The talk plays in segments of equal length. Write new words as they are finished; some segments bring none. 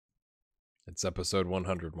It's episode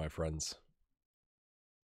 100, my friends.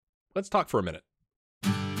 Let's talk for a minute.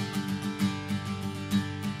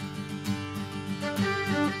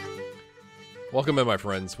 Welcome in, my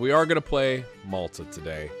friends. We are going to play Malta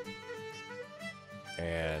today.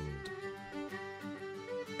 And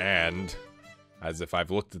as if I've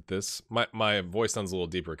looked at this, my voice sounds a little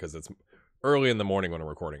deeper because it's early in the morning when I'm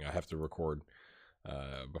recording. I have to record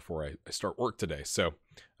before I start work today. So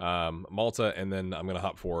Malta, and then I'm going to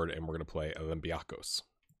hop forward and we're going to play Olympiacos.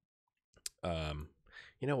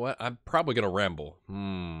 You know what? I'm probably going to ramble.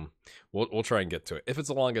 We'll try and get to it. If it's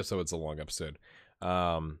a long episode, it's a long episode.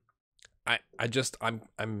 I'm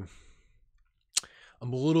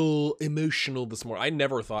a little emotional this morning. I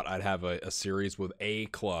never thought I'd have a series with a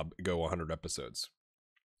club go 100 episodes.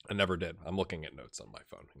 I never did. I'm looking at notes on my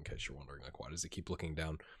phone in case you're wondering, like, why does it keep looking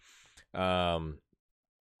down?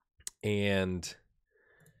 And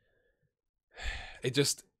it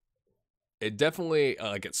definitely,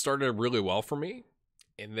 it started really well for me.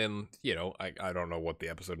 And then, I don't know what the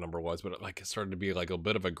episode number was, but it started to be like a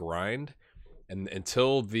bit of a grind. And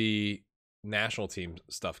until the national team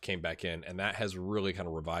stuff came back in, and that has really kind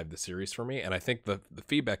of revived the series for me. And I think the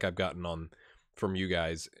feedback I've gotten from you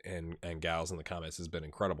guys and gals in the comments has been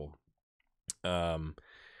incredible.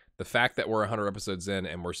 The fact that we're 100 episodes in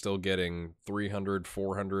and we're still getting 300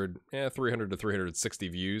 to 360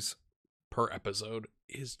 views per episode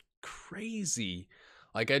is crazy.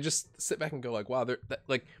 Like, I just sit back and go like, wow,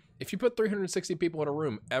 if you put 360 people in a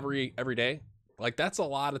room every day, like, that's a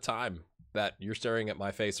lot of time that you're staring at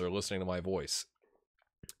my face or listening to my voice.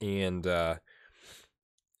 And it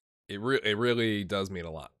really does mean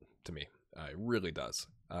a lot to me. It really does.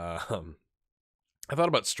 I thought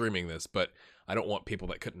about streaming this, but I don't want people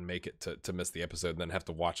that couldn't make it to miss the episode and then have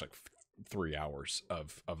to watch like 3 hours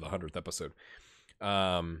of the 100th episode.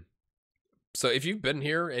 So if you've been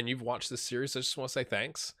here and you've watched this series, I just want to say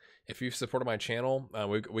thanks. If you've supported my channel,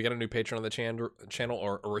 we got a new patron on the channel,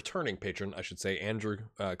 or a returning patron, I should say, Andrew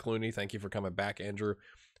Clooney. Thank you for coming back, Andrew.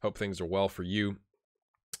 Hope things are well for you.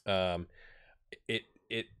 It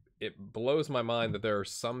blows my mind that there are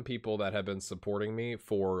some people that have been supporting me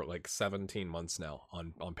for like 17 months now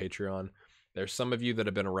on Patreon. There's some of you that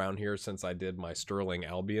have been around here since I did my Sterling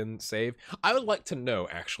Albion save. I would like to know,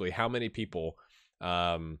 actually, how many people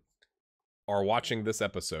are watching this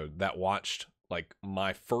episode that watched like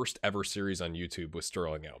my first ever series on YouTube with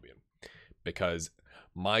Sterling Albion. Because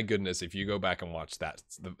my goodness, if you go back and watch that,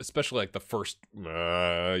 especially like the first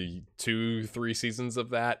 2-3 seasons of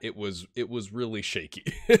that, it was really shaky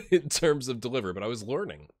in terms of delivery, but I was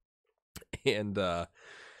learning. And I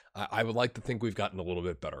would like to think we've gotten a little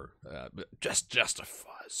bit better. But just a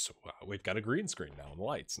fuzz. We've got a green screen now and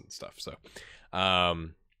lights and stuff. So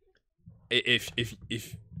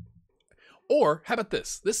if or how about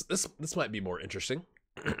this? This might be more interesting.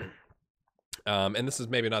 And this is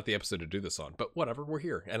maybe not the episode to do this on, but whatever, we're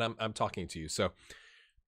here and I'm talking to you. So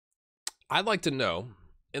I'd like to know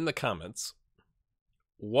in the comments,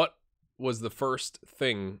 what was the first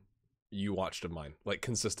thing you watched of mine, like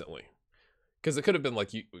consistently? Because it could have been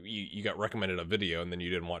like you got recommended a video and then you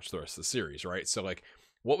didn't watch the rest of the series, right? So like,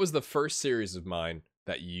 what was the first series of mine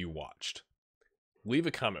that you watched? Leave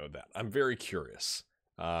a comment with that. I'm very curious.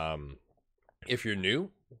 If you're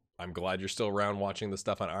new, I'm glad you're still around watching the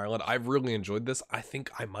stuff on Ireland. I've really enjoyed this. I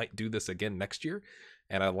think I might do this again next year,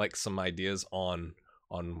 and I like some ideas on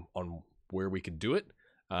where we could do it.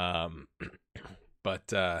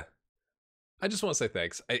 But I just want to say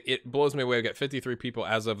thanks. It blows me away. I've got 53 people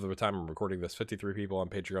as of the time I'm recording this. 53 people on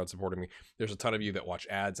Patreon supporting me. There's a ton of you that watch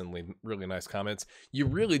ads and leave really nice comments. You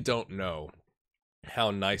really don't know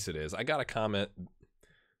how nice it is. I got a comment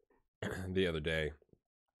the other day.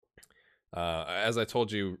 As I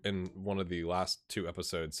told you in one of the last 2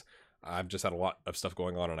 episodes, I've just had a lot of stuff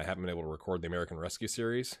going on and I haven't been able to record the American Rescue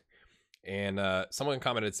series. And someone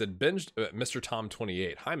commented, said, binged Mr. Tom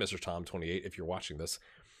 28. Hi, Mr. Tom 28, if you're watching this.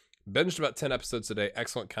 Binged about 10 episodes today.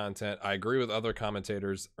 Excellent content. I agree with other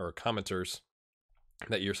commentators or commenters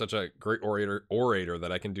that you're such a great orator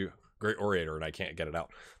that I can do. Great orator, and I can't get it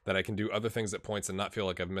out. That I can do other things at points and not feel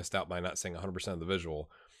like I've missed out by not seeing 100% of the visual.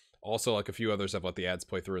 Also, like a few others, I've let the ads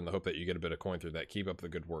play through in the hope that you get a bit of coin through that. Keep up the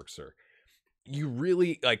good work, sir. You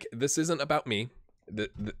really, like, this isn't about me.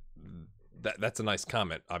 That's a nice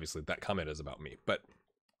comment. Obviously, that comment is about me. But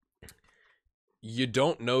you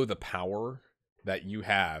don't know the power that you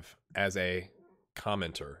have as a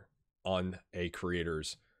commenter on a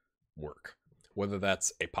creator's work. Whether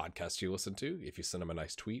that's a podcast you listen to, if you send them a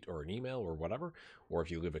nice tweet or an email or whatever, or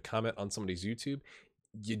if you leave a comment on somebody's YouTube,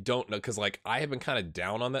 you don't know, because like I have been kind of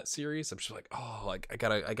down on that series. I'm just like, oh, like I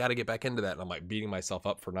gotta get back into that, and I'm like beating myself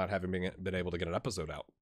up for not having been able to get an episode out.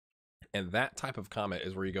 And that type of comment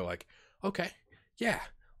is where you go like, okay, yeah,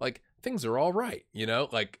 like things are all right, you know,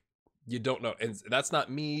 like you don't know. And that's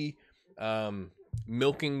not me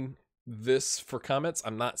milking this for comments.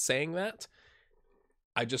 I'm not saying that.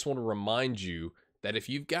 I just want to remind you that if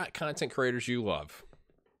you've got content creators you love,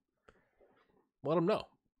 let them know.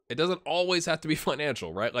 It doesn't always have to be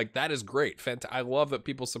financial, right? Like that is great. I love that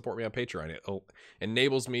people support me on Patreon. It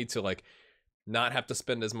enables me to like not have to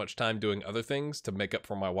spend as much time doing other things to make up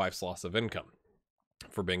for my wife's loss of income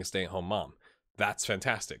for being a stay-at-home mom. That's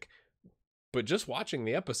fantastic. But just watching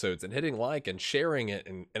the episodes and hitting like and sharing it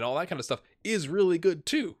and all that kind of stuff is really good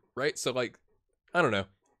too, right? So like, I don't know.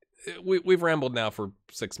 We've rambled now for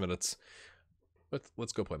 6 minutes.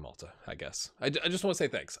 Let's go play Malta, I guess. I just want to say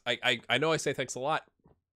thanks. I know I say thanks a lot,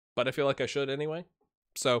 but I feel like I should anyway.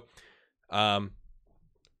 So,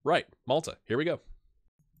 right, Malta. Here we go.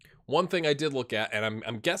 One thing I did look at, and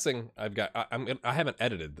I'm guessing I haven't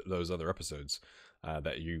edited those other episodes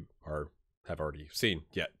that you have already seen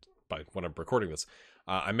yet. By when I'm recording this,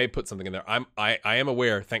 I may put something in there. I am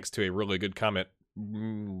aware, thanks to a really good comment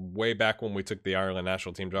way back when we took the Ireland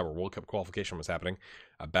national team job, or World Cup qualification was happening,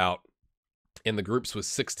 about in the groups with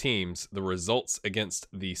 6 teams, the results against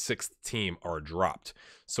the 6th team are dropped.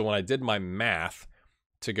 So when I did my math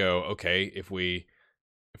to go, okay, if we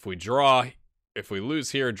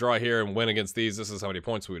lose here, draw here, and win against these, this is how many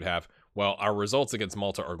points we would have. Well, our results against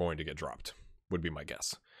Malta are going to get dropped, would be my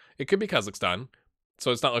guess. It could be Kazakhstan,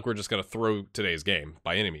 so it's not like we're just going to throw today's game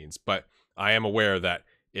by any means, but I am aware that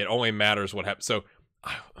it only matters what happens. So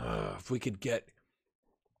if we could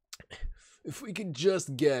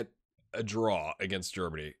just get a draw against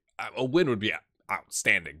Germany, a win would be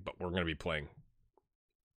outstanding, but we're going to be playing,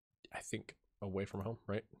 I think, away from home,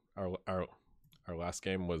 right? Our last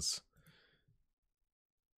game was,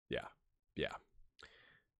 yeah.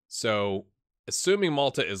 So assuming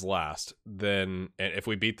Malta is last, then, and if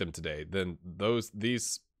we beat them today, then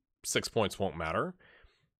these 6 points won't matter.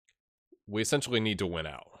 We essentially need to win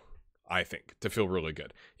out, I think, to feel really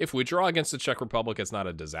good. If we draw against the Czech Republic, it's not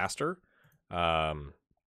a disaster.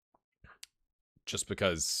 Just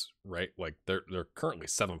because, right, like they're currently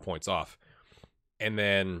 7 points off. And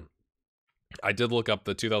then I did look up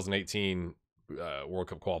the 2018 World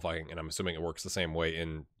Cup qualifying, and I'm assuming it works the same way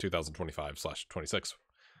in 2025/26,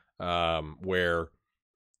 where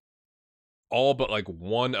all but like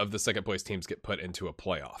one of the second place teams get put into a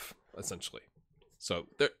playoff, essentially. So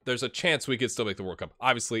there's a chance we could still make the World Cup.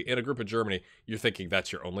 Obviously, in a group of Germany, you're thinking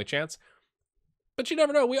that's your only chance. But you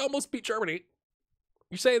never know. We almost beat Germany.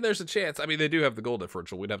 You're saying there's a chance. I mean, they do have the goal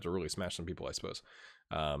differential. We'd have to really smash some people, I suppose.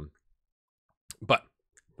 But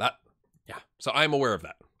that, yeah. So I'm aware of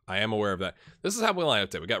that. This is how we line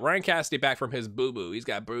up today. We got Ryan Cassidy back from his boo-boo. He's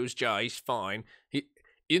got bruised jaw. He's fine.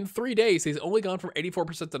 In 3 days, he's only gone from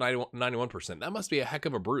 84% to 91%. That must be a heck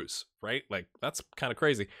of a bruise, right? Like, that's kind of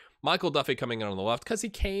crazy. Michael Duffy coming in on the left because he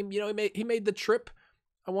came, he made the trip.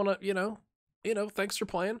 I want to, thanks for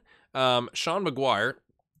playing. Sean McGuire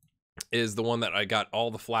is the one that I got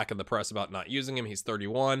all the flack in the press about not using him. He's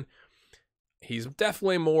 31. He's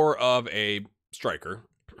definitely more of a striker,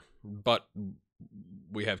 but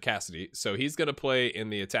we have Cassidy. So he's going to play in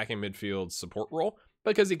the attacking midfield support role,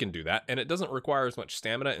 because he can do that, and it doesn't require as much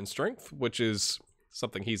stamina and strength, which is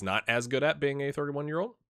something he's not as good at, being a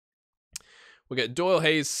 31-year-old. We got Doyle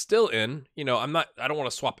Hayes still in. I don't want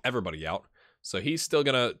to swap everybody out, so he's still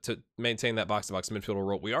gonna maintain that box-to-box midfielder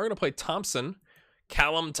role. We are gonna play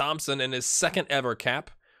Callum Thompson, in his second ever cap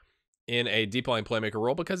in a deep line playmaker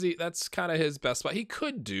role, because that's kind of his best spot. He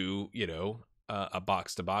could do a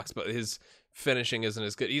box-to-box, but his finishing isn't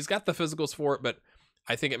as good. He's got the physicals for it, but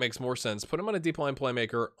I think it makes more sense. Put him on a deep line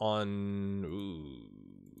playmaker on... Ooh.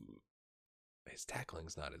 His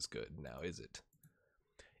tackling's not as good now, is it?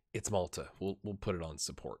 It's Malta. We'll put it on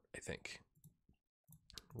support, I think.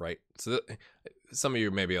 Right? So some of you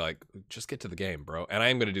may be like, just get to the game, bro. And I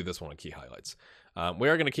am going to do this one on key highlights. We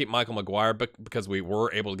are going to keep Michael McGuire because we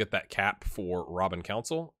were able to get that cap for Robin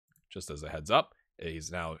Council. Just as a heads up,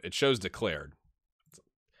 it shows declared.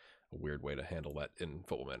 A weird way to handle that in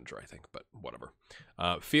Football Manager, I think, but whatever.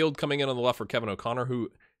 Field coming in on the left for Kevin O'Connor, who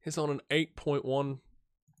is on an 8.1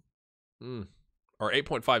 or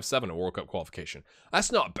 8.57 at World Cup qualification. That's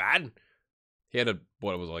not bad. He had a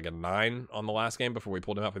 9 on the last game before we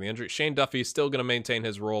pulled him out for the injury. Shane Duffy is still going to maintain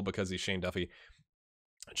his role because he's Shane Duffy.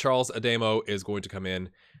 Charles Ademo is going to come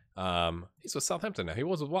in. He's with Southampton now. He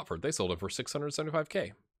was with Watford. They sold him for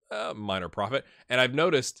 $675K. Minor profit. And I've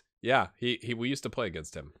noticed, yeah, we used to play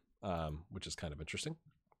against him. which is kind of interesting.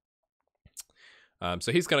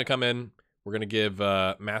 So he's going to come in. We're going to give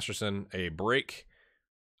Masterson a break.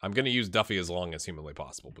 I'm going to use Duffy as long as humanly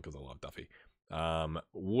possible because I love Duffy.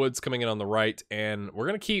 Woods coming in on the right, and we're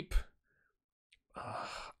going to keep...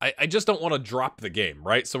 I just don't want to drop the game,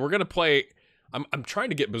 right? So we're going to play... I'm trying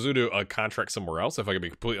to get Bazunu a contract somewhere else, if I can be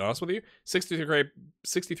completely honest with you.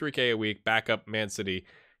 63K a week, backup, Man City.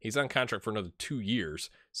 He's on contract for another 2 years.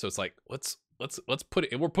 So it's like, let's put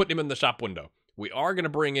it... We're putting him in the shop window. We are going to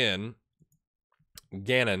bring in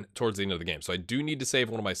Gannon towards the end of the game. So I do need to save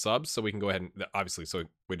one of my subs so we can go ahead and... Obviously, so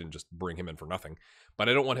we didn't just bring him in for nothing. But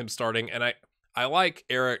I don't want him starting. And I like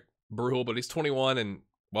Eric Bruhl, but he's 21 and,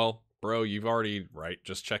 well, bro, you've already... Right,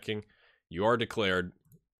 just checking. You are declared...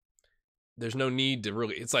 There's no need to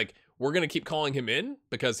really... It's like, we're going to keep calling him in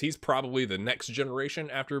because he's probably the next generation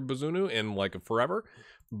after Bazunu in, like, forever.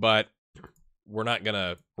 But we're not going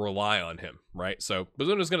to rely on him, right? So,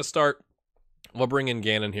 Bazunu's going to start. We'll bring in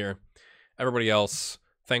Gannon here. Everybody else,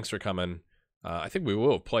 thanks for coming. I think we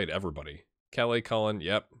will have played everybody. Kelly, Cullen,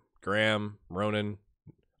 yep. Graham, Ronan.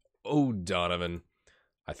 Oh, Donovan.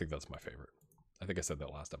 I think that's my favorite. I think I said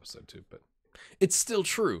that last episode, too, but it's still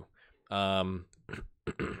true.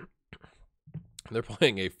 They're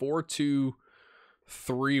playing a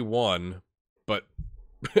 4-2-3-1, but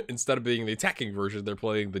instead of being the attacking version, they're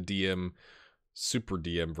playing the DM, super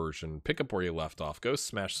DM version. Pick up where you left off. Go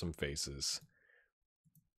smash some faces.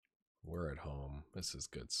 We're at home. This is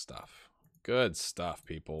good stuff. Good stuff,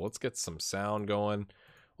 people. Let's get some sound going.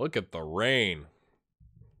 Look at the rain.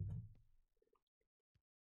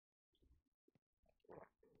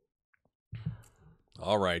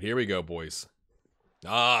 All right, here we go, boys.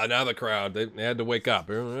 Ah, now the crowd. They had to wake up.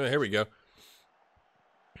 Here we go.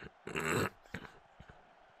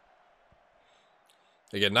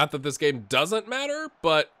 Again, not that this game doesn't matter,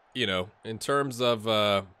 but, you know, in terms of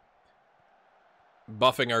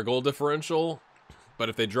buffing our goal differential, but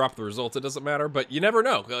if they drop the results, it doesn't matter. But you never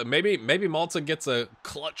know. Maybe Malta gets a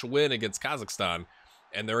clutch win against Kazakhstan,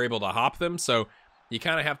 and they're able to hop them. So you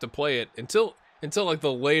kind of have to play it until like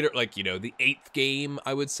the later, like, you know, the 8th game,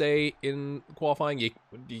 I would say, in qualifying. You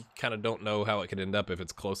kind of don't know how it could end up if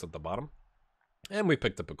it's close at the bottom. And we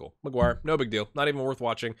picked up a goal. Maguire, no big deal. Not even worth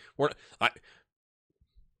watching.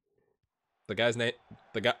 The guy's name,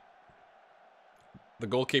 the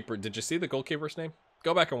goalkeeper, did you see the goalkeeper's name?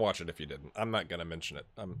 Go back and watch it if you didn't. I'm not going to mention it.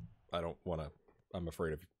 I don't want to, I'm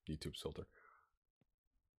afraid of YouTube's filter.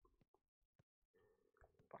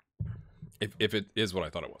 If it is what I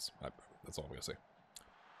thought it was. That's all I'm going to say.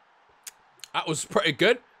 That was pretty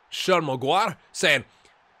good. Sean Maguire saying,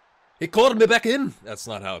 he called me back in. That's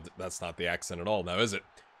not the accent at all now, is it?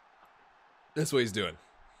 That's what he's doing.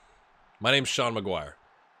 My name's Sean Maguire.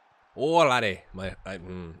 Oh, laddie. Why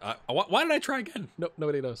did I try again? No,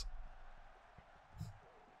 nobody knows.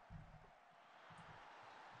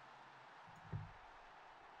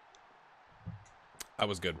 That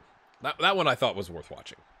was good. That one I thought was worth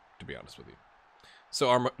watching, to be honest with you.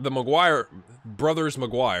 So the Maguire brothers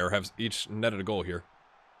Maguire have each netted a goal here.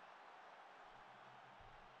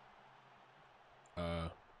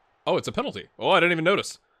 Oh, it's a penalty. Oh, I didn't even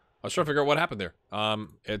notice. I was trying to figure out what happened there.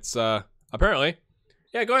 It's apparently.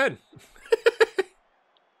 Yeah, go ahead.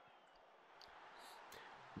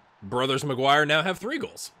 Brothers Maguire now have 3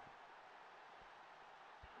 goals.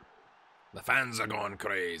 The fans are going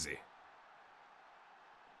crazy.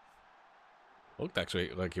 Looked actually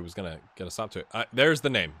like he was gonna get a stop to it. There's the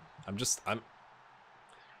name. I'm just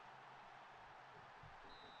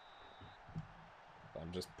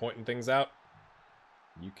pointing things out.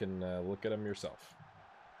 You can look at them yourself.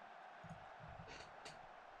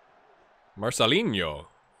 Marcelinho.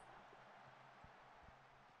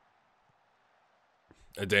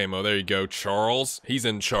 Ademo, there you go. Charles, he's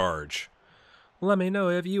in charge. Let me know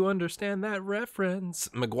if you understand that reference.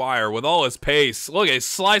 Maguire with all his pace. Look, he's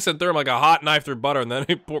slicing through him like a hot knife through butter, and then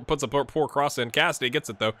he puts a poor cross in. Cassidy gets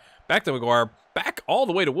it, though. Back to Maguire. Back all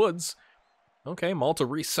the way to Woods. Okay, Malta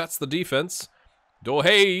resets the defense.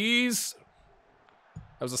 Dohayes.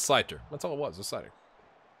 That was a sighter. That's all it was, a sighting.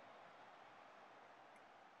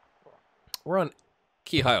 We're on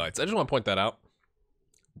key highlights. I just want to point that out.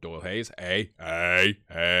 Doyle Hayes. Hey.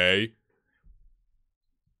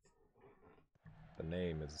 The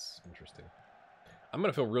name is interesting. I'm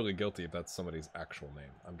going to feel really guilty if that's somebody's actual name.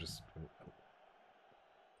 I'm just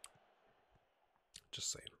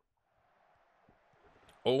saying.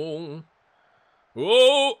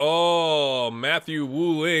 Oh, Matthew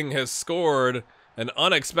Wu Ling has scored an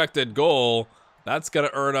unexpected goal. That's going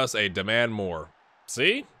to earn us a demand more.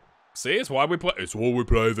 See? It's why we play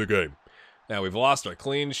the game. Now we've lost our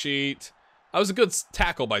clean sheet. That was a good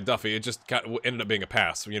tackle by Duffy. It just ended up being a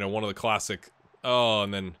pass. You know, one of the classic. Oh,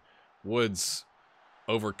 and then Woods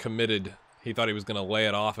overcommitted. He thought he was going to lay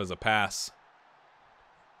it off as a pass.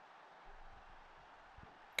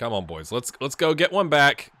 Come on, boys. Let's go get one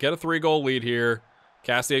back. Get a 3-goal lead here.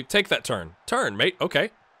 Cassidy, take that turn. Turn, mate. Okay.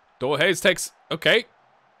 Doyle Hayes takes... Okay.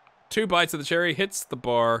 2 bites of the cherry. Hits the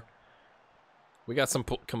bar. We got some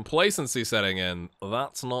complacency setting in.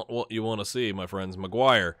 That's not what you want to see, my friends.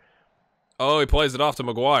 Maguire. Oh, he plays it off to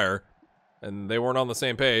Maguire. And they weren't on the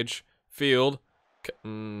same page. Field.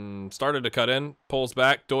 Started to cut in. Pulls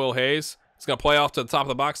back. Doyle Hayes. He's going to play off to the top of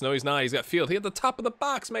the box. No, he's not. He's got Field. He at the top of the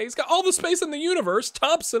box, man. He's got all the space in the universe.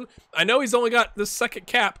 Thompson. I know he's only got this second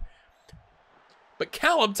cap. But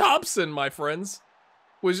Callum Thompson, my friends,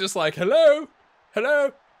 was just like, hello.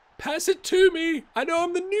 Hello. Pass it to me. I know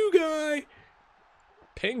I'm the new guy.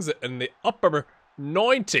 Pings it in the upper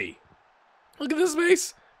 90. Look at this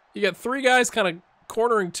space. You got 3 guys kind of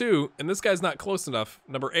cornering 2, and this guy's not close enough.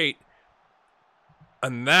 Number 8.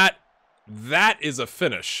 And that is a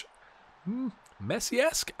finish.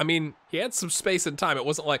 Messi-esque? I mean, he had some space and time. It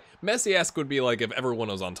wasn't like... Messi-esque would be like if everyone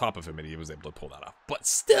was on top of him and he was able to pull that off. But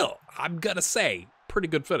still, I'm gonna say, pretty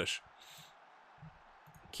good finish.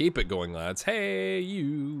 Keep it going, lads. Hey,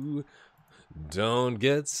 you. Don't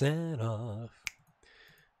get sent off.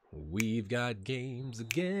 We've got games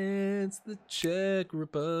against the Czech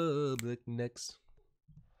Republic next.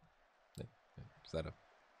 Is that a...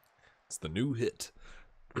 It's the new hit.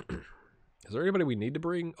 Is there anybody we need to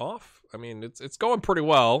bring off? I mean, it's going pretty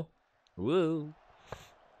well. Whoa.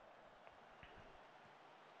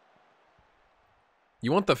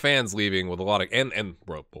 You want the fans leaving with a lot of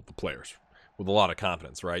well, the players with a lot of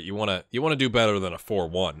confidence, right? You want to do better than a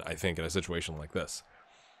 4-1, I think, in a situation like this.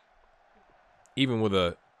 Even with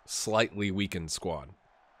a slightly weakened squad.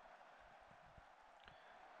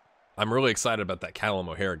 I'm really excited about that Callum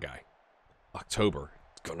O'Hare guy. October.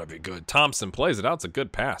 It's gonna be good. Thompson plays it out. It's a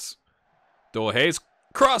good pass. Doyle Hayes,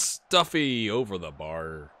 cross Duffy over the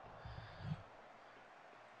bar.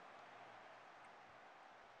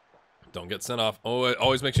 Don't get sent off. Oh, it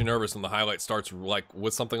always makes you nervous when the highlight starts like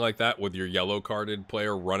with something like that, with your yellow carded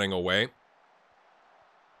player running away.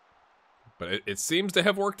 But it seems to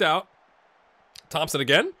have worked out. Thompson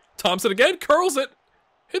again. Thompson again. Curls it.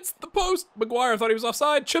 Hits the post. Maguire thought he was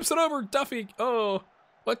offside. Chips it over. Duffy. Oh,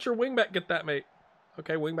 let your wingback get that, mate.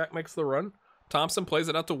 Okay, wingback makes the run. Thompson plays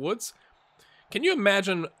it out to Woods. Can you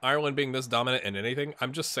imagine Ireland being this dominant in anything?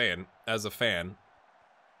 I'm just saying, as a fan,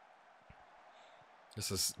 this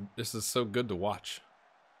is so good to watch.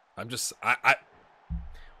 I'm just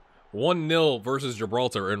 1-0 versus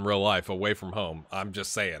Gibraltar in real life away from home. I'm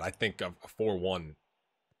just saying. I think a 4-1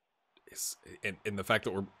 is in the fact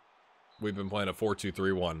that we've been playing a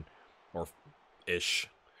 4-2-3-1 or ish.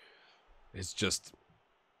 It's just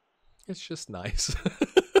nice.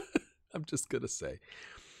 I'm just gonna say.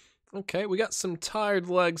 Okay, we got some tired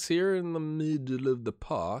legs here in the middle of the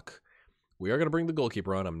park. We are going to bring the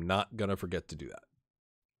goalkeeper on. I'm not going to forget to do that.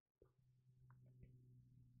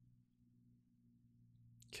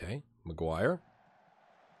 Okay, Maguire.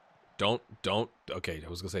 Okay, I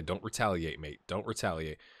was going to say, don't retaliate, mate. Don't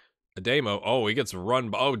retaliate. Ademo, oh, he gets run.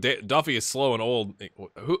 Oh, Duffy is slow and old.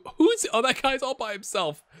 Who's, oh, that guy's all by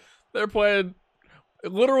himself. They're playing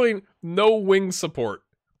literally no wing support.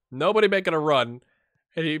 Nobody making a run.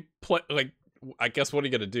 And he like, I guess what are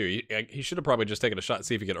you gonna do? He should have probably just taken a shot and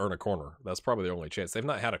see if he could earn a corner. That's probably their only chance. They've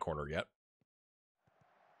not had a corner yet.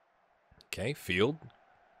 Okay, Field,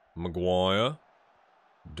 Maguire,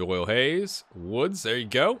 Doyle Hayes, Woods. There you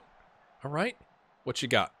go. All right, what you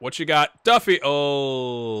got? What you got? Duffy.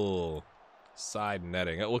 Oh, side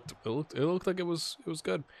netting. It looked like it was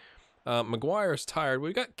good. Maguire's tired.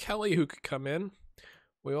 We got Kelly who could come in.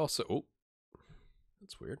 We also, oh,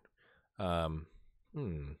 that's weird. I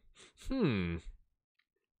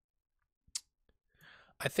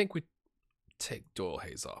think we take Doyle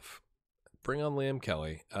Hayes off. Bring on Liam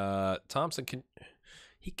Kelly. Thompson could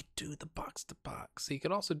do the box to box. He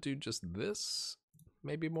could also do just this.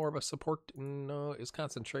 Maybe more of a support. No, his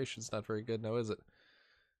concentration's not very good now, is it?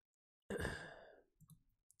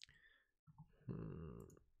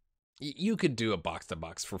 You could do a box to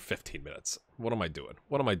box for 15 minutes. What am I doing?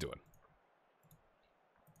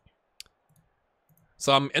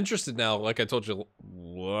 So I'm interested now, like I told you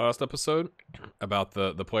last episode, about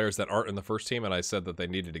the players that aren't in the first team, and I said that they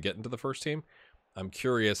needed to get into the first team. I'm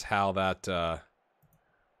curious how that,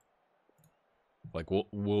 like,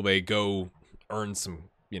 will they go earn some,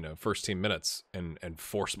 first team minutes and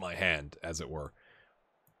force my hand, as it were.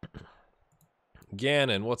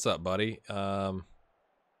 Gannon, what's up, buddy?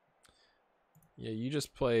 Yeah, you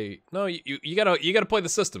just play. No, you gotta play the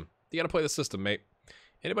system. You gotta play the system, mate.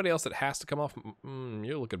 Anybody else that has to come off?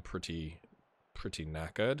 You're looking pretty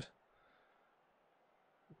knackered.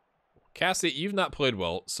 Cassie, you've not played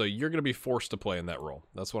well, so you're gonna be forced to play in that role.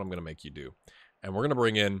 That's what I'm gonna make you do. And we're gonna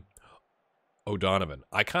bring in O'Donovan.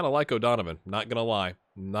 I kind of like O'Donovan. Not gonna lie.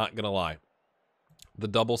 Not gonna lie. The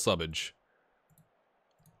double subbage.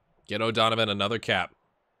 Get O'Donovan another cap.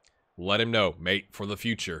 Let him know, mate, for the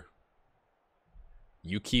future.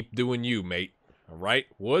 You keep doing you, mate. All right?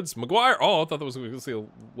 Woods, Maguire. Oh, I thought that was going to see a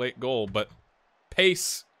late goal, but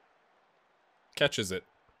Pace catches it.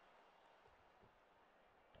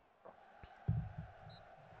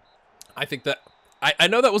 I think that... I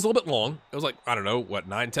know that was a little bit long. It was like, I don't know, what,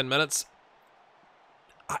 9-10 minutes?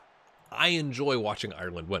 I enjoy watching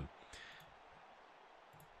Ireland win.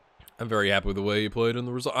 I'm very happy with the way you played in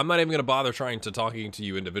the result. I'm not even going to bother trying to talking to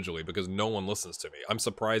you individually because no one listens to me. I'm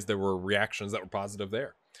surprised there were reactions that were positive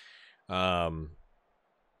there. Again,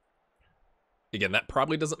 that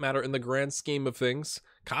probably doesn't matter in the grand scheme of things.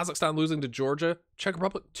 Kazakhstan losing to Georgia. Czech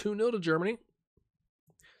Republic 2-0 to Germany.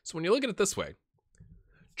 So when you look at it this way,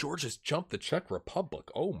 Georgia's jumped the Czech Republic.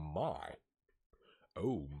 Oh my.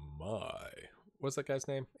 Oh my. What's that guy's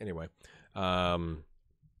name? Anyway.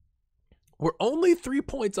 We're only 3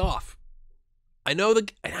 points off. I know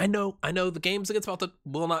the games against Malta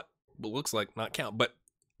looks like not count, but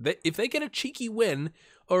if they get a cheeky win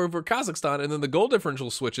over Kazakhstan and then the goal differential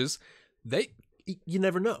switches, you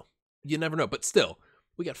never know. You never know. But still,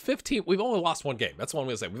 we got 15. We've only lost one game. That's what I'm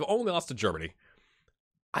going to say. We've only lost to Germany.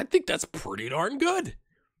 I think that's pretty darn good.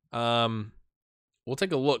 We'll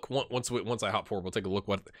take a look once I hop forward. We'll take a look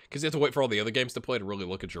because you have to wait for all the other games to play to really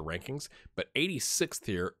look at your rankings. But 86th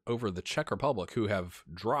here over the Czech Republic, who have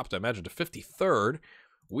dropped, I imagine, to 53rd.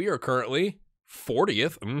 We are currently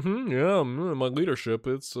 40th. Yeah, my leadership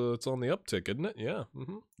it's on the uptick, isn't it? Yeah.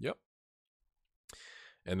 Yep.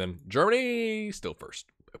 And then Germany still first.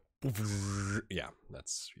 Yeah,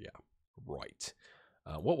 right.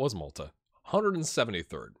 What was Malta?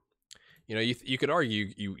 173rd. You know, you could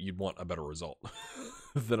argue you'd want a better result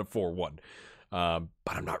than a 4-1.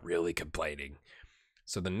 But I'm not really complaining.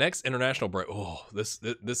 So the next international break, this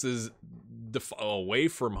is away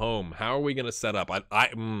from home. How are we going to set up? We're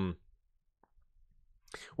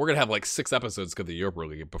going to have like 6 episodes of the Europa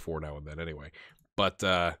League before now and then anyway. But,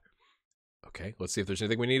 okay, let's see if there's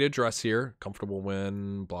anything we need to address here. Comfortable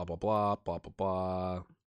win, blah, blah, blah, blah, blah, blah.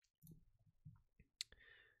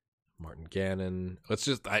 Martin Gannon. Let's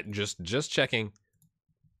just checking.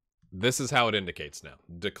 This is how it indicates now.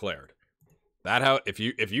 Declared. If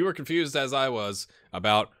you were confused as I was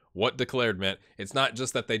about what declared meant, it's not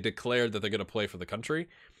just that they declared that they're going to play for the country.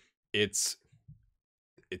 It's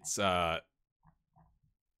like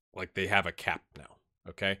they have a cap now.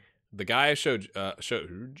 Okay. The guy I showed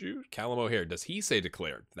you, Callum O'Hare. Does he say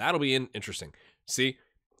declared? That'll be interesting. See.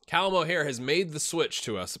 Callum O'Hare has made the switch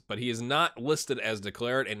to us, but he is not listed as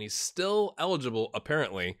declared, and he's still eligible,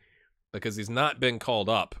 apparently, because he's not been called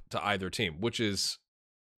up to either team, which is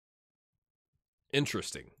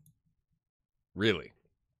interesting. Really.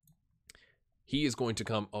 He is going to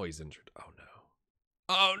come... Oh, he's injured. Oh, no.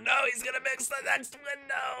 Oh, no, he's going to mix the next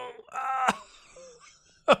window.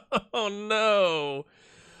 Oh. Oh, no.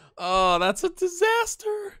 Oh, that's a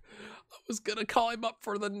disaster. I was going to call him up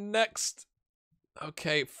for the next...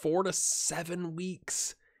 Okay, 4 to 7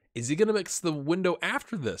 weeks. Is he going to mix the window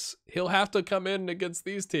after this? He'll have to come in against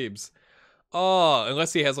these teams. Oh,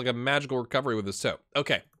 unless he has like a magical recovery with his toe.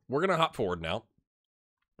 Okay, we're going to hop forward now.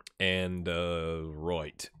 And,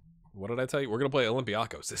 right. What did I tell you? We're going to play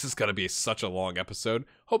Olympiacos. This is going to be such a long episode.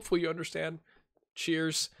 Hopefully you understand.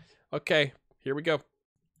 Cheers. Okay, here we go.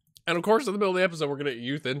 And of course, in the middle of the episode, we're going to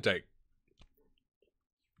youth intake.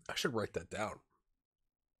 I should write that down.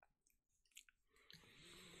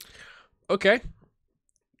 Okay.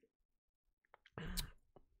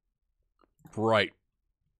 Right.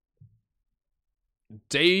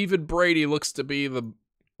 David Brady looks to be the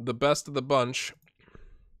best of the bunch.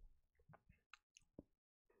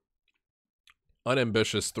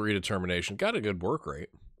 Unambitious 3 determination. Got a good work rate.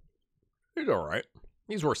 He's all right.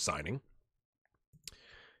 He's worth signing.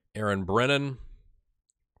 Aaron Brennan.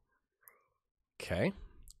 Okay.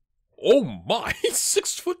 Oh my,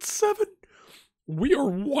 6'7". We are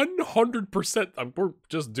 100%. We're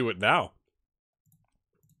just do it now.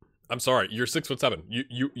 I'm sorry, you're 6'7".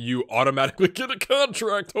 You automatically get a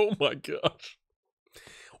contract. Oh my gosh.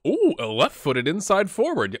 Ooh, a left-footed inside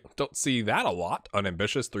forward. Don't see that a lot.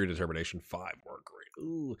 Unambitious, 3 determination, 5 work rate.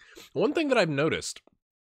 Ooh. One thing that I've noticed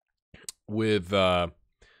with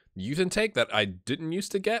youth intake that I didn't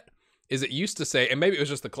used to get is it used to say, and maybe it was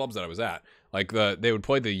just the clubs that I was at, like they would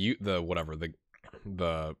play the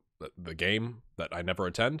game that I never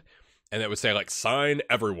attend, and it would say like sign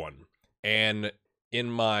everyone. And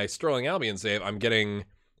in my Sterling Albion save, I'm getting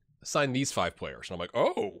sign these 5 players, and I'm like,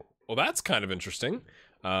 oh, well, that's kind of interesting.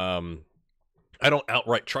 I don't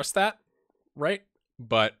outright trust that, right?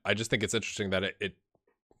 But I just think it's interesting that it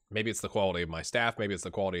maybe it's the quality of my staff, maybe it's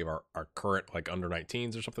the quality of our current like under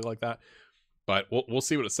 19s or something like that. But we'll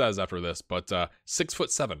see what it says after this. But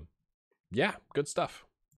 6'7", yeah, good stuff.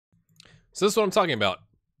 So this is what I'm talking about.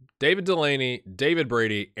 David Delaney, David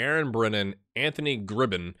Brady, Aaron Brennan, Anthony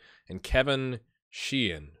Gribben, and Kevin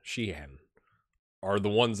Sheehan are the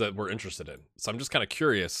ones that we're interested in. So I'm just kind of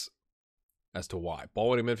curious as to why.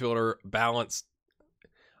 Ball winning midfielder, balanced.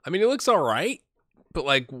 I mean, he looks all right, but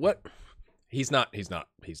like what? He's not a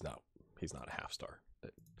half star.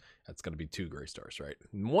 That's going to be 2 gray stars, right?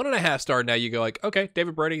 1.5 star. Now you go like, okay,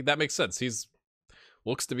 David Brady, that makes sense. He's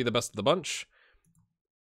looks to be the best of the bunch.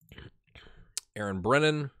 Aaron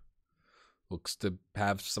Brennan looks to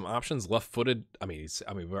have some options. Left-footed. we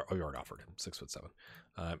already offered him 6'7".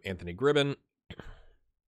 Anthony Gribben,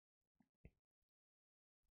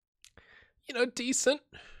 decent,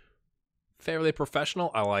 fairly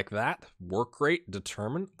professional. I like that. Work rate,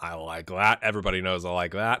 determined. I like that. Everybody knows I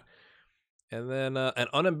like that. And then an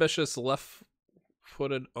unambitious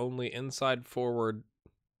left-footed only inside forward.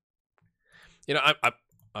 I'm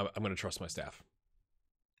going to trust my staff,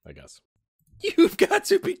 I guess. You've got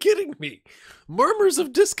to be kidding me. Murmurs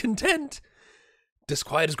of discontent.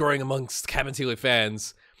 Disquiet is growing amongst Cabinteely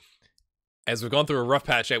fans. As we've gone through a rough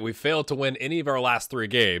patch yet, we've failed to win any of our last 3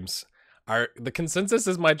 games. The consensus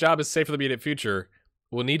is my job is safe for the immediate future.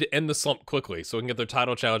 We'll need to end the slump quickly so we can get their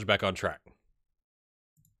title challenge back on track.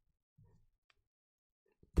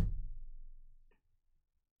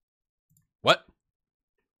 What?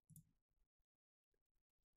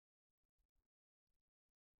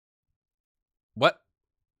 What?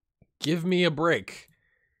 Give me a break.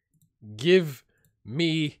 Give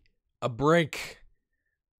me a break.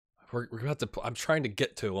 We're about to. I'm trying to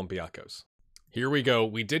get to Olympiacos. Here we go.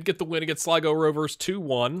 We did get the win against Sligo Rovers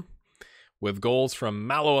 2-1 with goals from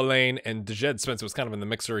Malo Elaine and Dejed Spence. Was kind of in the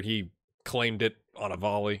mixer. He claimed it on a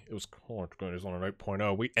volley. It was on an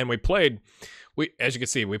 8.0. We played. As you can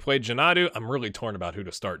see, we played Janadu. I'm really torn about who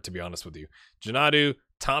to start, to be honest with you. Janadu,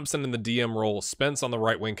 Thompson in the DM role, Spence on the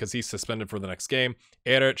right wing because he's suspended for the next game.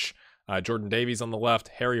 Erich, Jordan Davies on the left.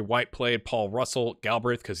 Harry White played. Paul Russell,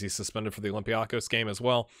 Galbraith because he's suspended for the Olympiacos game as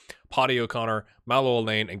well. Paddy O'Connor, Malo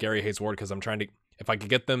Elaine, and Gary Hayes Ward because I'm trying to, if I could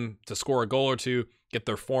get them to score a goal or two, get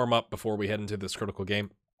their form up before we head into this critical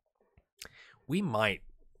game. We might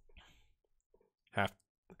have,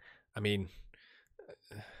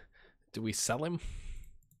 do we sell him?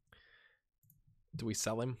 Do we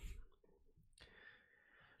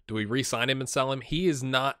re-sign him and sell him? He is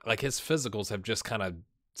not, like, his physicals have just kind of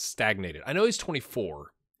stagnated. I know he's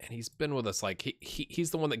 24, and he's been with us, like,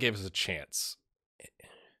 he's the one that gave us a chance.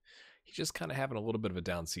 He's just kind of having a little bit of a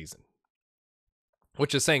down season,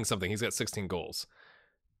 which is saying something. He's got 16 goals.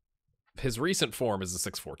 His recent form is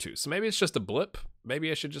a 6.42, so maybe it's just a blip.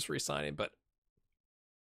 Maybe I should just re-sign him, but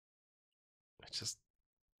it's just,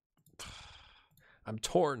 I'm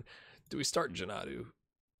torn. Do we start Janadu?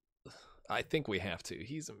 I think we have to.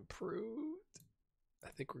 He's improved. I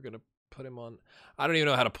think we're going to put him on. I don't even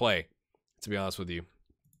know how to play, to be honest with you.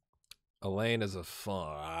 Elaine is a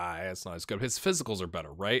fun. It's not as good. His physicals are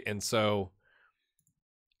better, right? And so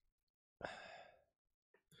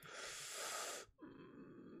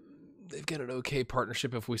they've got an okay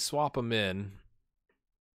partnership. If we swap them in,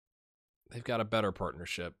 they've got a better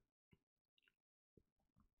partnership.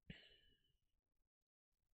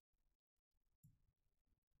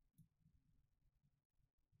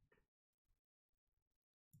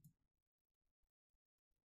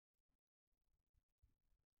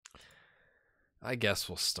 I guess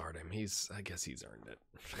we'll start him. I guess he's earned it.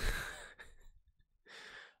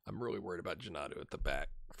 I'm really worried about Janadu at the back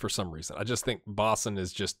for some reason. I just think Boston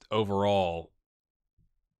is just overall,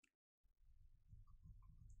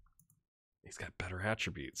 he's got better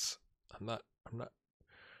attributes. I'm not.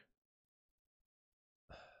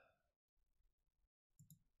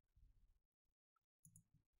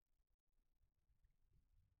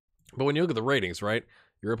 But when you look at the ratings, right?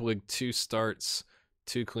 Europa League 2 starts,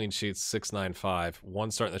 2 clean sheets, 6.95.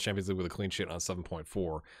 1 start in the Champions League with a clean sheet on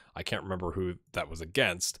 7.4. I can't remember who that was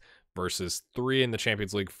against. Versus 3 in the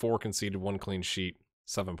Champions League, 4 conceded, 1 clean sheet,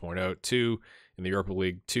 7.0. 2 in the Europa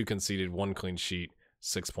League, 2 conceded, 1 clean sheet,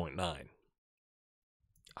 6.9.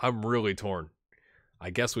 I'm really torn. I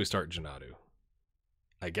guess we start Janadu.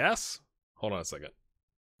 I guess? Hold on a second.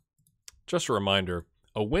 just a reminder,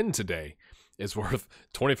 a win today is worth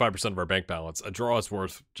 25% of our bank balance. A draw is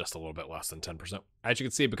worth just a little bit less than 10%. As you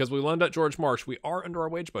can see, because we loaned out George Marsh, we are under our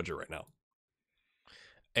wage budget right now.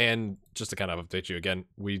 And just to kind of update you again,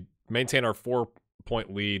 we maintain our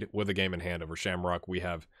 4-point lead with a game in hand over Shamrock. We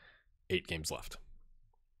have 8 games left.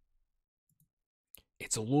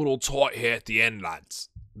 It's a little tight here at the end, lads.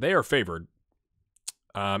 They are favored.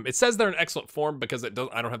 It says they're in excellent form because I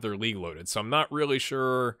don't have their league loaded, so I'm not really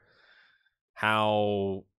sure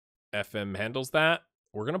how FM handles that.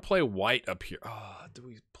 We're gonna play white up here. Oh, do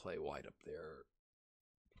we play white up there?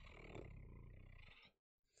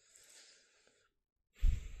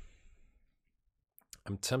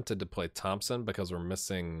 I'm tempted to play Thompson because we're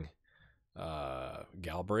missing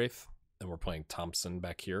Galbraith, and we're playing Thompson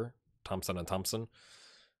back here. Thompson and Thompson.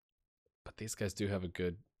 But these guys do have a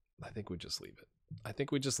good... I think we just leave it. I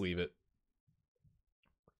think we just leave it.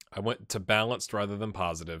 I went to balanced rather than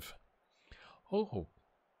positive. Oh,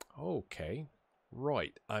 okay.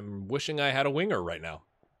 Right. I'm wishing I had a winger right now.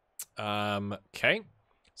 Okay.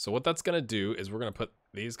 So what that's going to do is we're going to put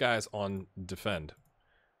these guys on defend.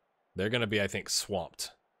 They're going to be, I think,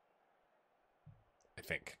 swamped. I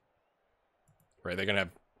think. Right, they're going to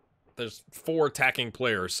have... There's 4 attacking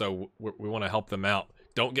players, so we want to help them out.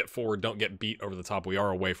 Don't get forward, don't get beat over the top. We are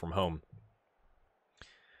away from home.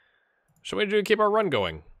 Should we do to keep our run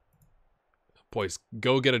going? Boys,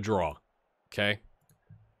 go get a draw. Okay?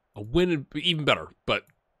 A win would be even better, but...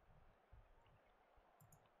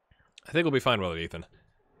 I think we'll be fine with it, Ethan.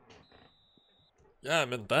 Yeah, I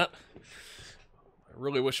meant that. I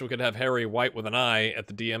really wish we could have Harry White with an eye at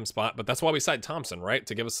the DM spot, but that's why we signed Thompson, right?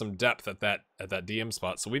 To give us some depth at that DM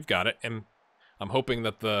spot. So we've got it, and I'm hoping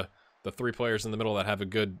that the 3 players in the middle that have a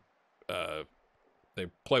good, they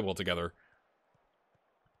play well together.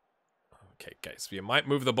 Okay, guys, you might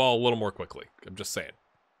move the ball a little more quickly. I'm just saying.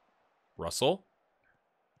 Russell.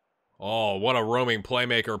 Oh, what a roaming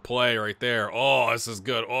playmaker play right there. Oh, this is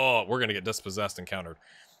good. Oh, we're gonna get dispossessed and countered.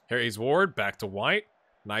 Hayes Ward back to White.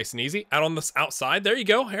 Nice and easy. Out on this outside. There you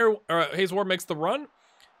go. Hayes Ward makes the run,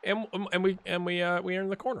 and we are in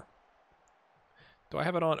the corner. Do I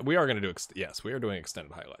have it on? We are going to do. Yes, we are doing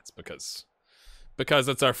extended highlights because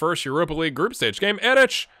it's our first Europa League group stage game.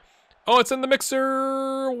 Edich. Oh, it's in the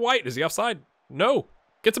mixer. White, is he offside? No.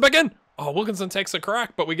 Gets it back in. Oh, Wilkinson takes a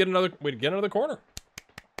crack, but we get another corner.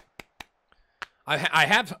 I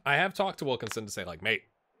have talked to Wilkinson to say, like, mate,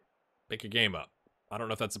 pick your game up. I don't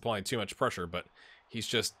know if that's applying too much pressure, but he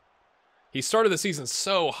started the season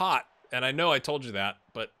so hot, and I know I told you that,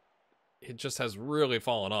 but it just has really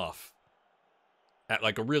fallen off at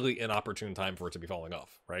like a really inopportune time for it to be falling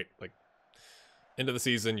off, right? Like end of the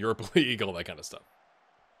season, Europa League, all that kind of stuff.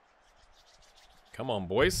 Come on,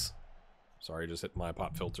 boys. Sorry, I just hit my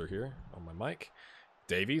pop filter here on my mic.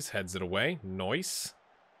 Davies heads it away. Nice.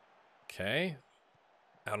 Okay.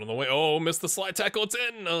 Out on the way. Oh, missed the slide tackle. It's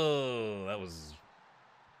in. Oh, that was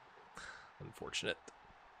unfortunate.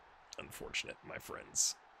 Unfortunate, my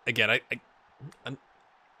friends. Again, I'm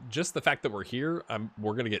just the fact that we're here,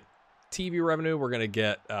 we're going to get TV revenue. We're going to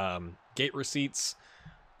get gate receipts.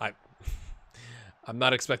 I'm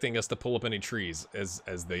not expecting us to pull up any trees, as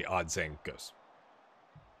the odd saying goes.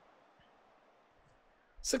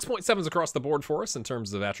 6.7s across the board for us in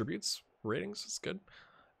terms of attributes. Ratings, it's good.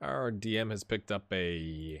 Our DM has picked up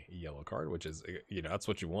a yellow card, which is, you know, that's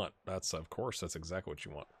what you want. That's, of course, that's exactly what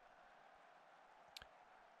you want.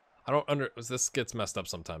 This gets messed up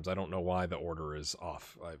sometimes. I don't know why the order is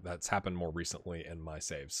off. That's happened more recently in my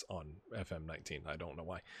saves on FM19. I don't know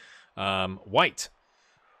why. White.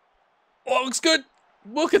 Oh, looks good.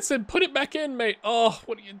 Wilkinson, put it back in, mate. Oh,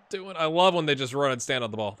 what are you doing? I love when they just run and stand on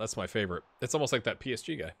the ball. That's my favorite. It's almost like that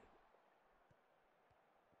PSG guy.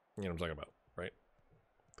 You know what I'm talking about, right?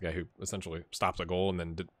 The guy who essentially stopped a goal and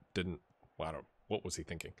then didn't. Well, I don't. What was he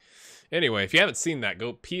thinking? Anyway, if you haven't seen that,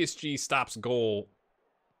 go PSG stops goal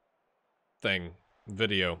thing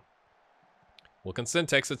video. Wilkinson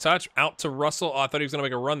takes a touch out to Russell. Oh, I thought he was gonna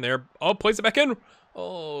make a run there. Oh, plays it back in.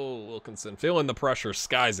 Oh, Wilkinson feeling the pressure,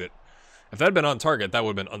 skies it. If that had been on target, that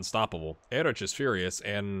would have been unstoppable. Erich is furious,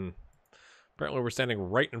 and apparently we're standing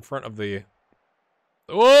right in front of the...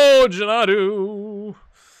 Oh, Janadu!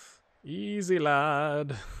 Easy,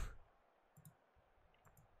 lad.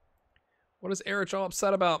 What is Erich all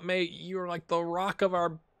upset about? Mate, you're like the rock of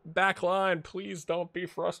our back line. Please don't be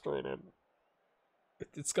frustrated.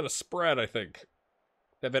 It's going to spread, I think.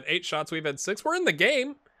 They've had 8 shots. We've had 6. We're in the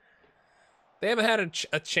game. They haven't had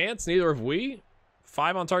a chance. Neither have we.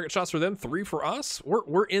 5 on target shots for them, 3 for us.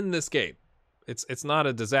 We're in this game. It's not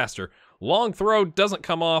a disaster. Long throw doesn't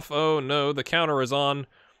come off. Oh no, the counter is on.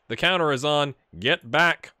 The counter is on. Get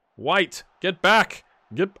back. White, get back.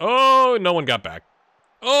 Oh, no one got back.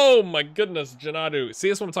 Oh my goodness, Janadu. See,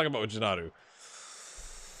 that's what I'm talking about with Janadu.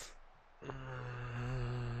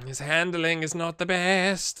 His handling is not the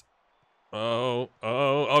best. Oh,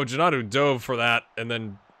 Janadu dove for that and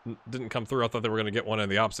then didn't come through. I thought they were going to get one in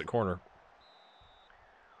the opposite corner.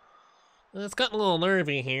 It's gotten a little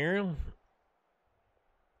nervy here.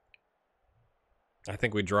 I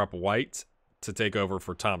think we drop White to take over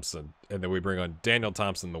for Thompson, and then we bring on Daniel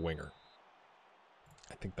Thompson, the winger.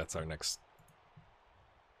 I think that's our next.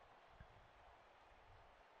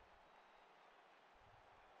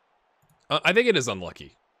 I think it is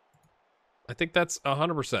unlucky. I think that's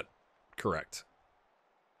 100% correct.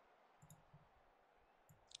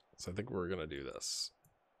 So I think we're going to do this.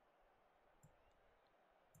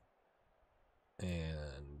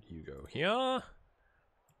 And you go here.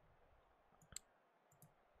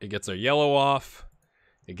 It gets our yellow off.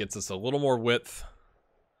 It gets us a little more width.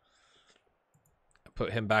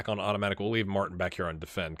 Put him back on automatic. We'll leave Martin back here on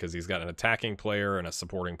defend because he's got an attacking player and a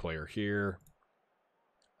supporting player here.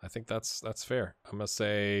 I think that's fair. I'm going to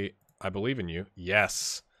say, I believe in you.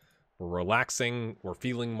 Yes. We're relaxing. We're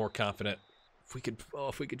feeling more confident. If we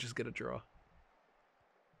could just get a draw.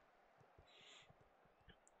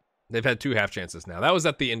 They've had 2 half chances now. That was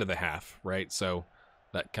at the end of the half, right? So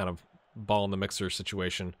that kind of ball in the mixer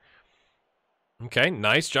situation. Okay,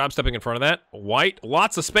 nice job stepping in front of that. White,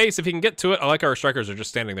 lots of space if he can get to it. I like our strikers are just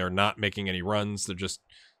standing there, not making any runs. They're just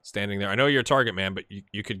standing there. I know you're a target man, but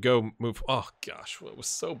you could go move. Oh gosh, it was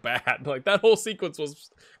so bad. Like that whole sequence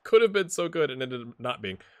could have been so good and ended up not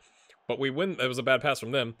being. But we win. It was a bad pass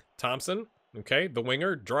from them. Thompson, okay, the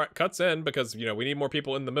winger cuts in because we need more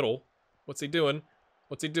people in the middle. What's he doing?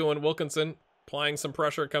 Wilkinson applying some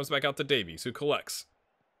pressure. It comes back out to Davies, who collects.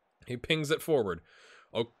 He pings it forward.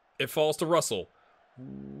 Oh, it falls to Russell.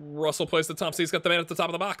 Russell plays to Thompson. He's got the man at the top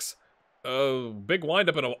of the box. Big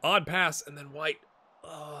windup and an odd pass, and then White.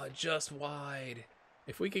 Oh, just wide.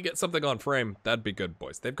 If we could get something on frame, that'd be good,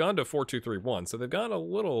 boys. They've gone to 4-2-3-1, so they've gone a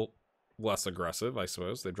little less aggressive, I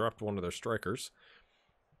suppose. They dropped one of their strikers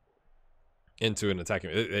into an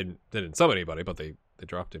attacking. They didn't sub anybody, but they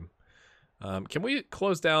dropped him. Can we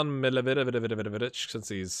close down Milivojevic since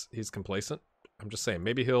he's complacent? I'm just saying,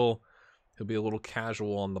 maybe he'll be a little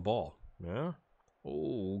casual on the ball. Yeah.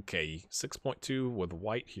 Okay, 6.2 with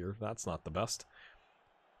White here. That's not the best.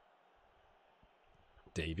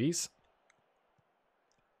 Davies.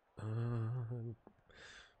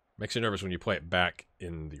 Makes you nervous when you play it back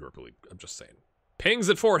in the Europa League. I'm just saying. Pings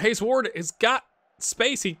it forward. Hayes Ward has got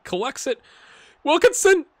space. He collects it.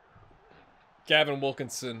 Wilkinson. Gavin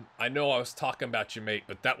Wilkinson. I know I was talking about you, mate,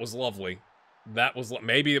 but that was lovely. That was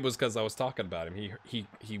maybe it was because I was talking about him.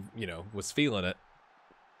 He was feeling it.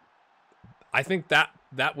 I think that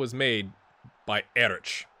was made by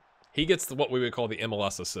Erich. He gets what we would call the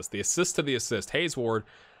MLS assist. The assist to the assist. Hayes Ward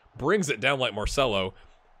brings it down like Marcelo,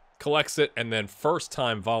 collects it, and then first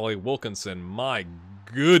time volley Wilkinson. My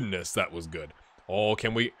goodness, that was good. Oh,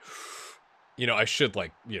 can we... I should,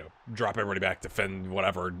 drop everybody back, defend,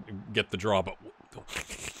 whatever, get the draw, but...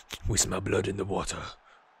 We smell blood in the water.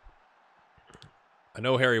 I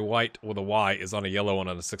know Harry White with a Y is on a yellow one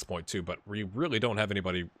on a 6.2, but we really don't have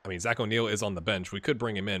anybody... I mean, Zach O'Neal is on the bench. We could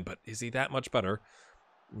bring him in, but is he that much better?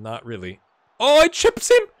 Not really. Oh, it chips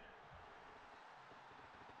him!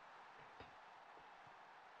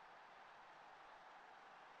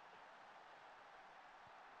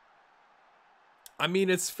 I mean,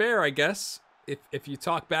 it's fair, I guess. If you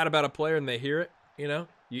talk bad about a player and they hear it,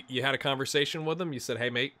 you had a conversation with them. You said, hey,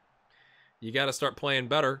 mate, you got to start playing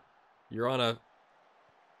better. You're on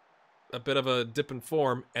a bit of a dip in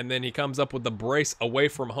form. And then he comes up with the brace away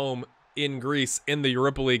from home in Greece in the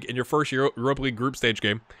Europa League, in your first Europa League group stage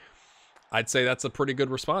game. I'd say that's a pretty good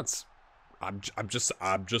response. I'm just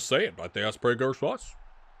saying. I think that's a pretty good response.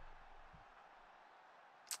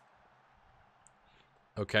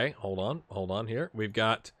 Okay, hold on here. We've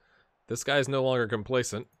got, this guy is no longer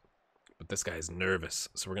complacent, but this guy is nervous,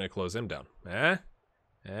 so we're going to close him down. Not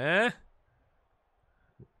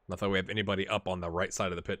that we have anybody up on the right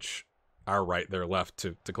side of the pitch, our right, their left,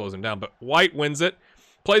 to close him down, but White wins it,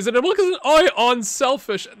 plays it, and Wilkinson,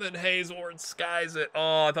 unselfish, and then Hayes Ward skies it.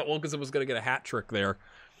 Oh, I thought Wilkinson was going to get a hat trick there.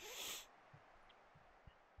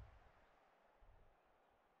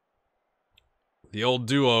 The old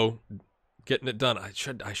duo getting it done.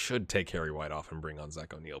 I should take Harry White off and bring on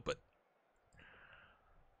Zach O'Neal, but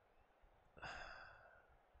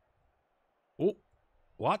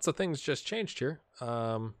lots of things just changed here.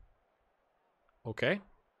 Okay.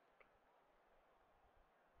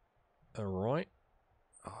 All right.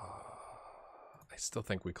 I still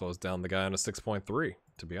think we closed down the guy on a 6.3,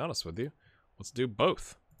 to be honest with you. Let's do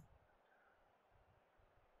both.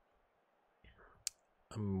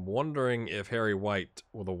 I'm wondering if Harry White,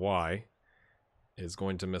 with a Y, is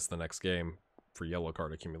going to miss the next game for yellow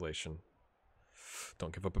card accumulation.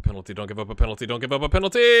 Don't give up a penalty, don't give up a penalty, don't give up a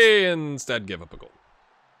penalty! Instead, give up a goal.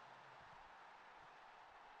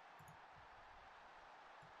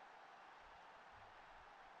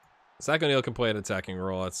 Zach O'Neill can play an attacking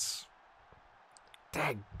role. That's...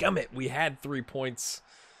 Dadgummit, we had 3 points.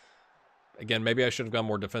 Again, maybe I should have gone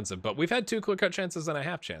more defensive, but we've had 2 clear-cut chances and a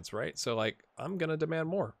half chance, right? So, like, I'm going to demand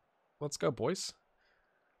more. Let's go, boys.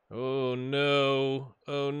 Oh, no.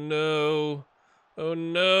 Oh, no. Oh,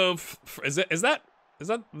 no. Is that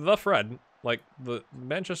the Fred? Like, the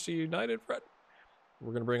Manchester United Fred?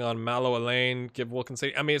 We're going to bring on Mallow Elaine, give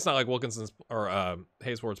Wilkinson... I mean, it's not like Wilkinson's or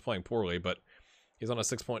Haysworth's playing poorly, but he's on a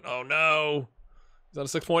 6 point... Oh, no. He's on a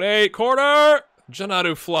 6.8. Corner!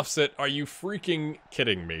 Janadu fluffs it. Are you freaking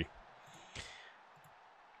kidding me?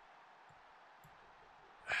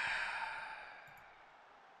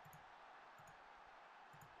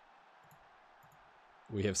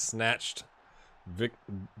 We have snatched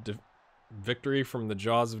victory from the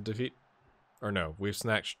jaws of defeat. Or no, we've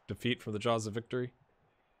snatched defeat from the jaws of victory.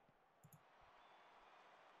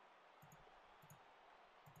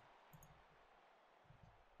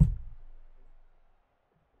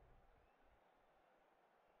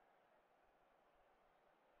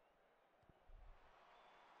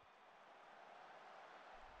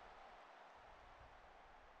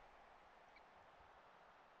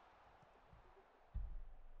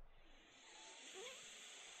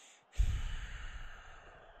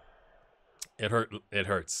 It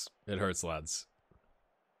hurts. It hurts, lads.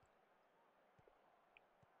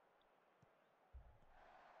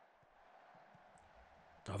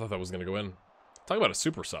 I thought that was going to go in. Talk about a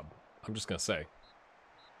super sub. I'm just going to say.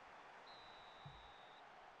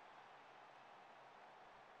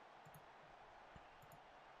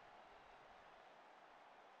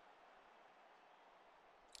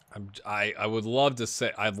 I would love to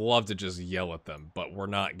say, I'd love to just yell at them, but we're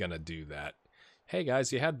not going to do that. Hey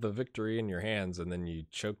guys, you had the victory in your hands and then you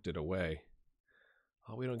choked it away.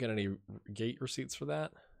 Oh, we don't get any gate receipts for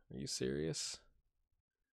that? Are you serious?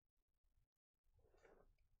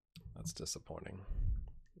 That's disappointing.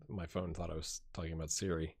 My phone thought I was talking about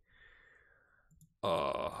Siri.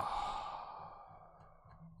 Oh,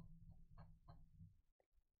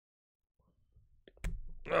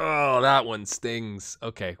 that one stings.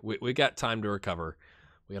 Okay, we got time to recover.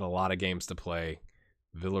 We got a lot of games to play.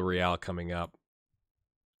 Villarreal coming up.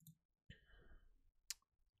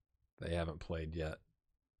 They haven't played yet.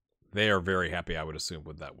 They are very happy, I would assume,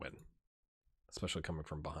 with that win. Especially coming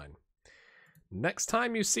from behind. Next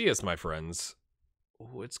time you see us, my friends,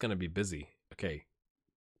 ooh, it's going to be busy. Okay.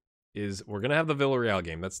 We're going to have the Villarreal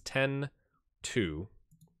game. That's 10-2.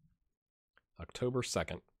 October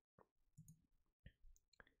 2nd.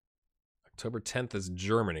 October 10th is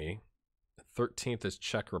Germany. 13th is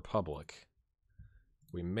Czech Republic.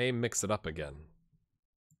 We may mix it up again.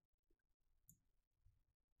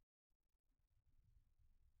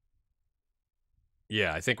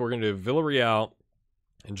 Yeah, I think we're going to do Villarreal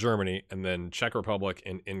in Germany and then Czech Republic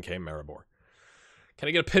in NK Maribor. Can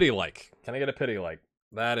I get a pity like? Can I get a pity like?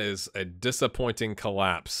 That is a disappointing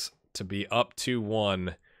collapse to be up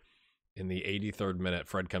 2-1 in the 83rd minute.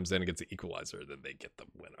 Fred comes in and gets the equalizer, then they get the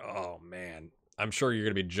win. Oh, man. I'm sure you're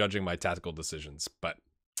going to be judging my tactical decisions, but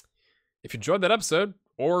if you enjoyed that episode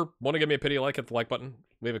or want to give me a pity like, hit the like button,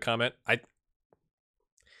 leave a comment. At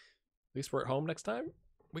least we're at home next time.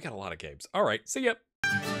 We got a lot of games. All right, see ya.